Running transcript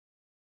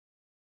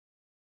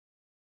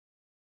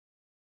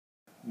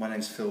My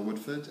name's Phil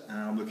Woodford, and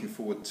I'm looking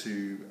forward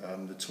to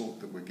the talk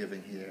that we're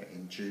giving here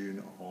in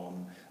June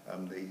on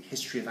the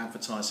history of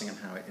advertising and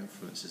how it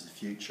influences the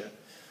future.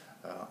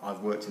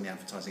 I've worked in the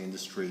advertising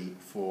industry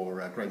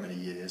for a great many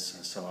years,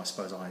 so I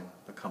suppose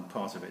I've become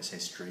part of its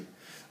history,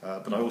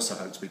 but I also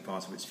hope to be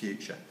part of its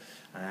future.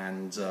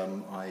 And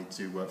I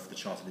do work for the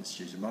Chartered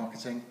Institute of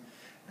Marketing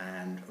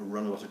and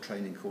run a lot of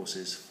training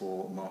courses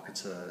for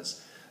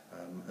marketers,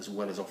 as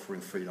well as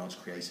offering freelance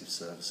creative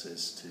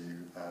services to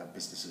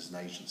businesses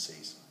and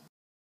agencies.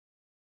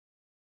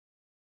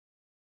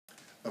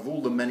 Of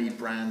all the many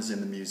brands in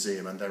the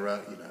museum, and there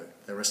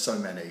are so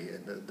many,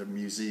 the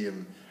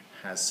museum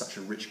has such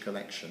a rich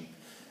collection,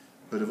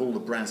 but of all the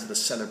brands that are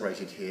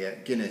celebrated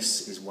here,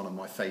 Guinness is one of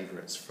my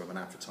favourites from an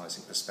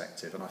advertising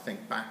perspective. And I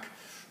think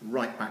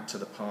right back to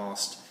the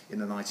past, in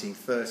the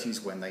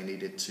 1930s, when they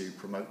needed to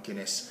promote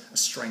Guinness, a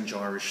strange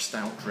Irish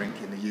stout drink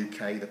in the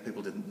UK that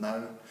people didn't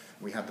know.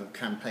 We had the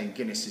campaign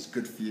Guinness is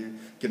good for you,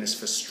 Guinness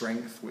for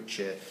strength,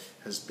 which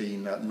has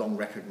been long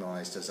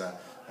recognised as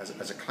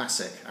a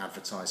classic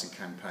advertising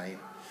campaign.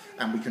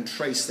 And we can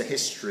trace the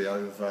history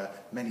over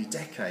many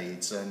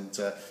decades. And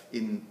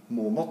in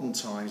more modern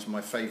times,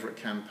 my favourite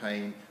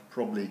campaign,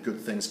 probably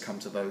Good Things Come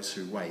to Those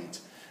Who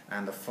Wait,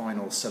 and the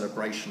final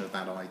celebration of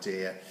that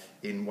idea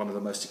in one of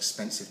the most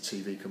expensive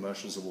TV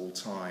commercials of all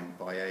time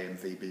by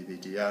AMV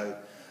BBDO,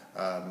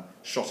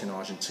 shot in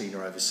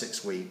Argentina over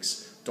 6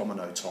 weeks,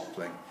 domino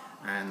toppling,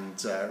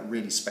 and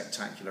really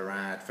spectacular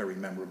ad, very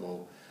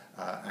memorable,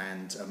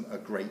 and a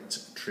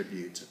great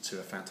tribute to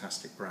a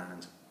fantastic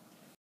brand.